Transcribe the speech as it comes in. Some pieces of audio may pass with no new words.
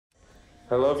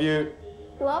I love you.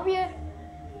 Love you.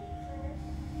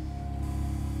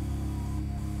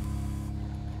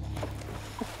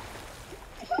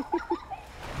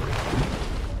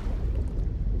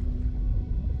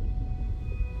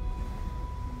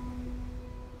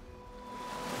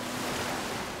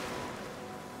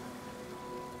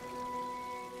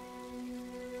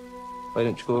 Why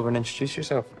don't you go over and introduce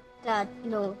yourself? Dad,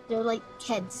 no, they're like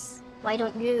kids. Why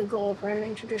don't you go over and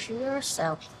introduce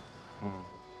yourself?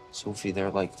 Sophie, they're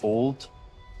like old.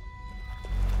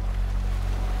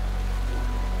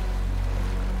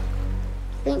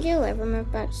 Think you'll ever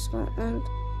move back to Scotland?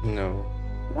 No.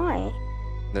 Why?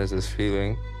 There's this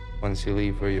feeling, once you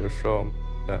leave where you're from,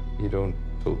 that you don't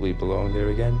totally belong there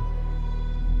again.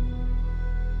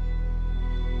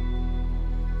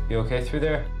 You okay through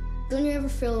there? Don't you ever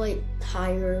feel like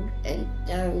tired and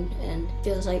down and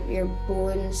feels like your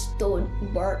bones don't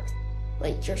work,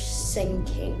 like you're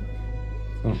sinking?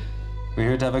 We're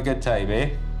here to have a good time,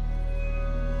 eh?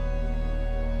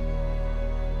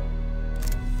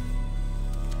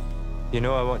 You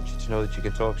know, I want you to know that you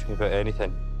can talk to me about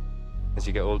anything as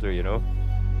you get older, you know?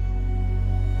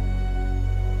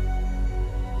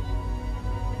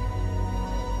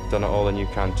 Done it all and you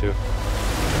can too.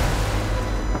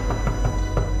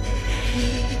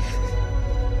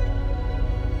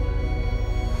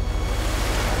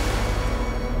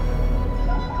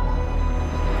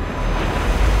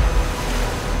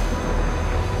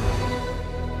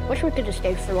 Wish we could have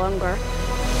stayed for longer.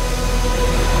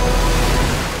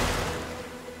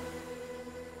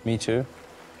 Me too.